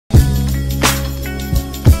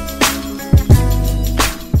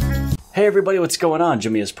Hey everybody, what's going on?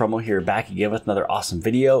 jimmyispromo here, back again with another awesome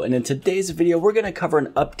video. And in today's video, we're going to cover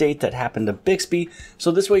an update that happened to Bixby.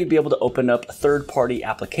 So this way you'd be able to open up third-party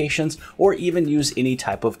applications or even use any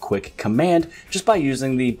type of quick command just by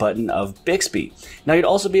using the button of Bixby. Now you'd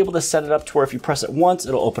also be able to set it up to where if you press it once,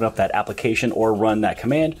 it'll open up that application or run that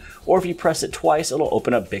command. Or if you press it twice, it'll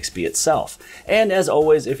open up Bixby itself. And as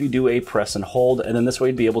always, if you do a press and hold, and then this way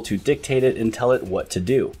you'd be able to dictate it and tell it what to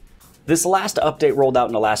do. This last update rolled out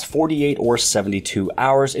in the last 48 or 72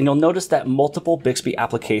 hours, and you'll notice that multiple Bixby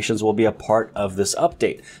applications will be a part of this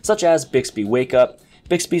update, such as Bixby Wake Up,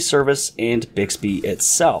 Bixby Service, and Bixby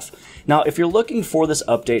itself. Now, if you're looking for this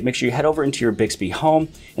update, make sure you head over into your Bixby Home,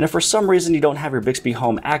 and if for some reason you don't have your Bixby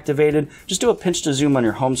Home activated, just do a pinch to zoom on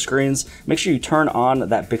your home screens, make sure you turn on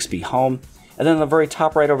that Bixby Home, and then on the very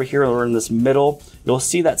top right over here, or in this middle, you'll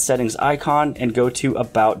see that settings icon and go to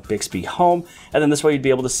About Bixby Home. And then this way you'd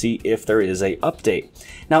be able to see if there is a update.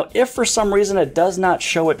 Now, if for some reason it does not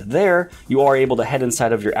show it there, you are able to head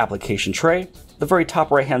inside of your application tray. The very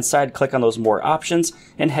top right hand side, click on those more options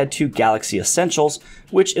and head to Galaxy Essentials,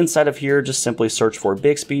 which inside of here, just simply search for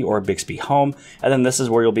Bixby or Bixby Home. And then this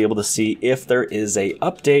is where you'll be able to see if there is a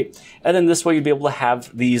update. And then this way you'd be able to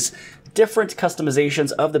have these different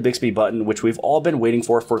customizations of the Bixby button, which we've all been waiting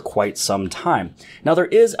for quite some time. Now, there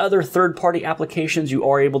is other third-party applications you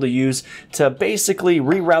are able to use to basically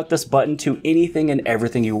reroute this button to anything and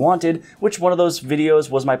everything you wanted, which one of those videos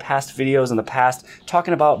was my past videos in the past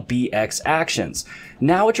talking about BX Actions.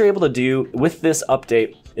 Now what you're able to do with this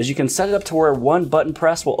update is you can set it up to where one button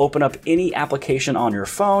press will open up any application on your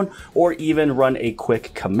phone or even run a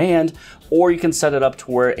quick command, or you can set it up to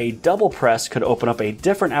where a double press could open up a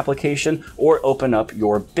different application or open up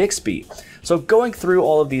your Bixby. So going through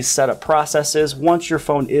all of these setup processes, once your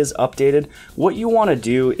phone is updated, what you want to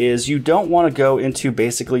do is you don't want to go into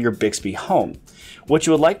basically your Bixby Home. What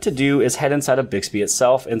you would like to do is head inside of Bixby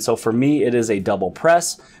itself, and so for me it is a double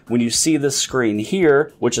press. When you see this screen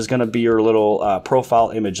here, which is going to be your little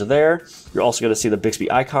profile image there, you're also going to see the Bixby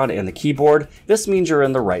icon and the keyboard. This means you're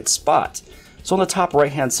in the right spot. So on the top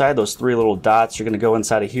right hand side, those three little dots, you're going to go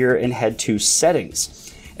inside of here and head to Settings.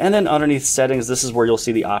 And then underneath Settings, this is where you'll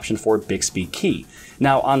see the option for Bixby Key.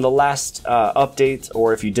 Now on the last update,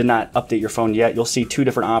 or if you did not update your phone yet, you'll see two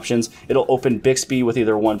different options. It'll open Bixby with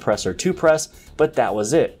either one press or two press, but that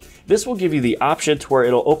was it. This will give you the option to where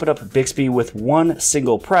it'll open up Bixby with one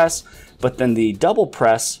single press, but then the double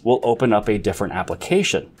press will open up a different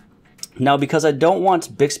application. Now, because I don't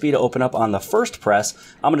want Bixby to open up on the first press,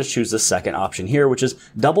 I'm going to choose the second option here, which is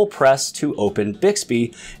double press to open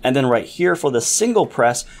Bixby. And then right here for the single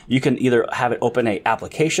press, you can either have it open a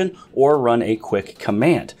application or run a quick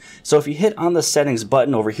command. So if you hit on the settings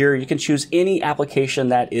button over here, you can choose any application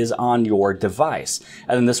that is on your device.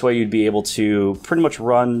 And then this way you'd be able to pretty much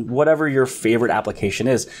run whatever your favorite application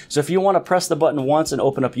is. So if you want to press the button once and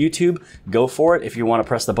open up YouTube, go for it. If you want to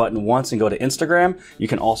press the button once and go to Instagram, you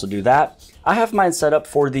can also do that. I have mine set up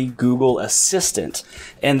for the Google Assistant,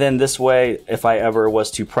 and then this way, if I ever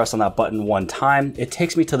was to press on that button one time, it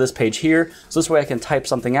takes me to this page here, so this way I can type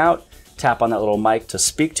something out, tap on that little mic to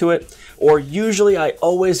speak to it, or usually I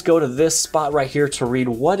always go to this spot right here to read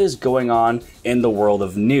what is going on in the world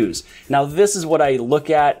of news. Now this is what I look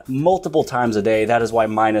at multiple times a day. That is why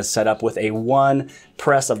mine is set up with a one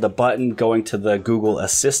press of the button going to the Google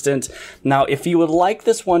Assistant. Now if you would like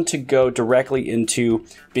this one to go directly into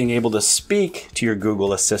being able to speak to your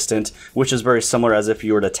Google Assistant, which is very similar as if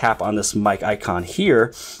you were to tap on this mic icon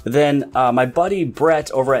here, then my buddy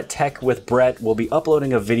Brett over at Tech with Brett will be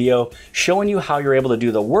uploading a video showing you how you're able to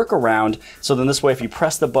do the workaround. So then this way, if you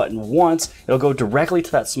press the button once, it'll go directly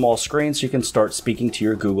to that small screen so you can start speaking to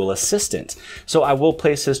your Google Assistant. So I will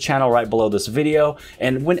place his channel right below this video,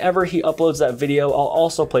 and whenever he uploads that video, I'll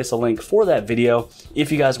also place a link for that video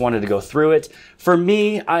if you guys wanted to go through it. For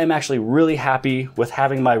me, I am actually really happy with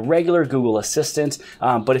having my regular Google Assistant,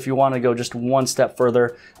 but if you want to go just one step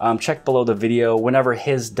further, check below the video. Whenever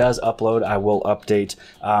his does upload, I will update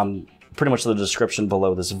pretty much the description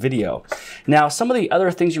below this video. Now, some of the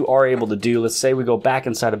other things you are able to do, let's say we go back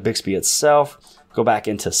inside of Bixby itself, go back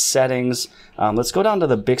into settings, let's go down to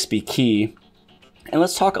the Bixby key, and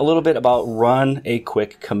let's talk a little bit about run a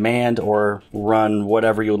quick command or run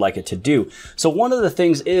whatever you would like it to do. So one of the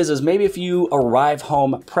things is maybe if you arrive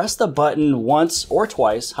home, press the button once or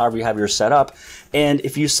twice, however you have yours set up. And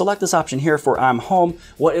if you select this option here for I'm home,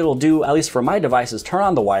 what it'll do, at least for my device, is turn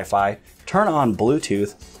on the Wi-Fi, turn on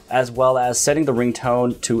Bluetooth, as well as setting the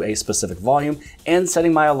ringtone to a specific volume and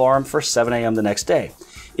setting my alarm for 7 a.m. the next day.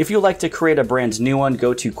 If you like to create a brand new one,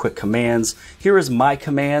 go to Quick Commands. Here is My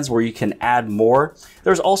Commands where you can add more.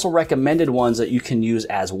 There's also recommended ones that you can use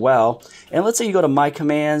as well. And let's say you go to My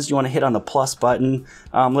Commands, you want to hit on the plus button.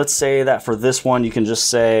 Let's say that for this one, you can just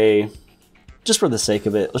say, just for the sake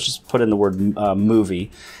of it, let's just put in the word movie.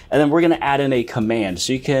 And then we're going to add in a command.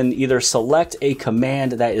 So you can either select a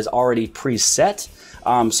command that is already preset.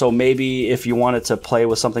 So maybe if you wanted to play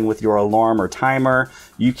with something with your alarm or timer,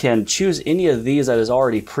 you can choose any of these that is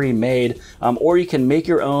already pre-made, or you can make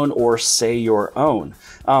your own or say your own.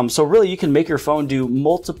 So really you can make your phone do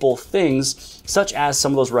multiple things, such as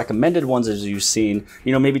some of those recommended ones as you've seen,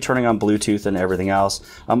 you know, maybe turning on Bluetooth and everything else.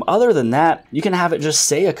 Other than that, you can have it just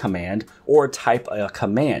say a command or type a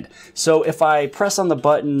command. So if I press on the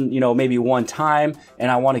button, you know, maybe one time and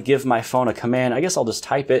I want to give my phone a command, I guess I'll just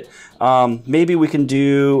type it. Maybe we can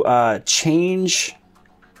do change,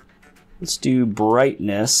 let's do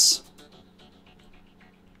brightness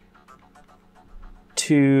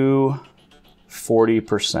to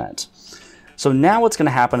 40%. So now what's going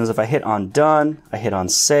to happen is if I hit on done, I hit on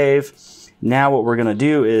save. Now what we're going to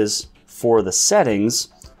do is for the settings,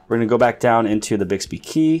 we're going to go back down into the Bixby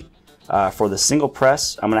key. For the single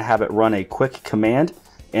press, I'm going to have it run a quick command,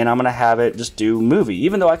 and I'm going to have it just do movie,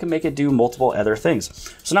 even though I can make it do multiple other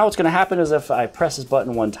things. So now what's going to happen is if I press this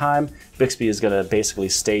button one time, Bixby is going to basically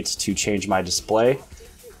state to change my display.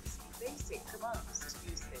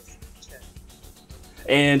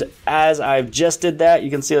 And as I've just did that, you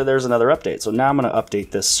can see that there's another update. So now I'm going to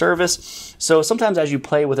update this service. So sometimes as you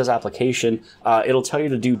play with this application, it'll tell you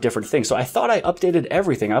to do different things. So I thought I updated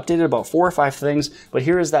everything. I updated about 4 or 5 things, but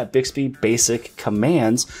here is that Bixby basic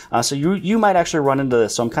commands. So you might actually run into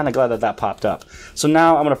this. So I'm kind of glad that that popped up. So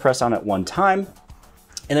now I'm going to press on it one time,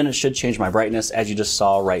 and then it should change my brightness. As you just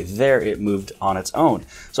saw right there, it moved on its own.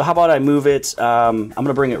 So how about I move it, I'm going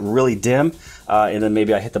to bring it really dim, and then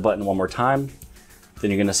maybe I hit the button one more time. Then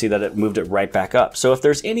you're going to see that it moved it right back up. So if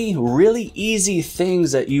there's any really easy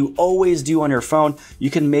things that you always do on your phone, you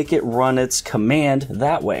can make it run its command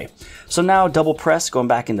that way. So now double press, going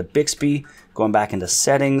back into Bixby, going back into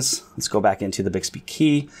settings. Let's go back into the Bixby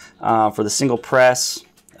key. For the single press,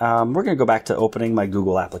 we're going to go back to opening my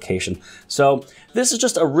Google application. So this is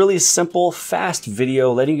just a really simple, fast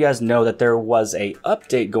video letting you guys know that there was a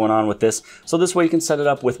update going on with this. So this way you can set it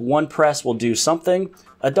up with one press will do something,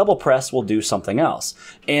 a double press will do something else.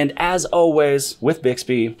 And as always with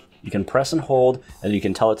Bixby, you can press and hold, and you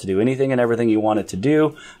can tell it to do anything and everything you want it to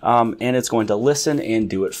do, and it's going to listen and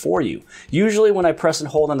do it for you. Usually when I press and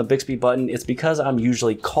hold on the Bixby button, it's because I'm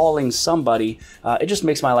usually calling somebody. It just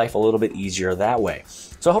makes my life a little bit easier that way.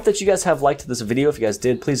 So I hope that you guys have liked this video. If you guys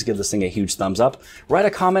did, please give this thing a huge thumbs up. Write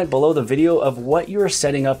a comment below the video of what you are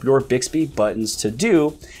setting up your Bixby buttons to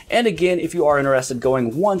do. And again, if you are interested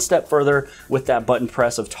going one step further with that button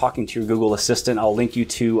press of talking to your Google Assistant, I'll link you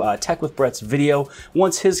to Tech with Brett's video.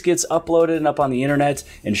 Once his gets uploaded and up on the internet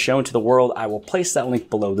and shown to the world, I will place that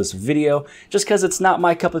link below this video just because it's not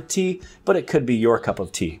my cup of tea, but it could be your cup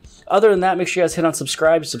of tea. Other than that, make sure you guys hit on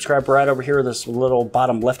subscribe. Subscribe right over here, this little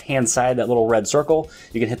bottom left-hand side, that little red circle.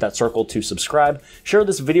 You can hit that circle to subscribe. Share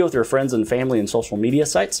this video with your friends and family and social media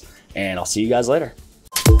sites, and I'll see you guys later.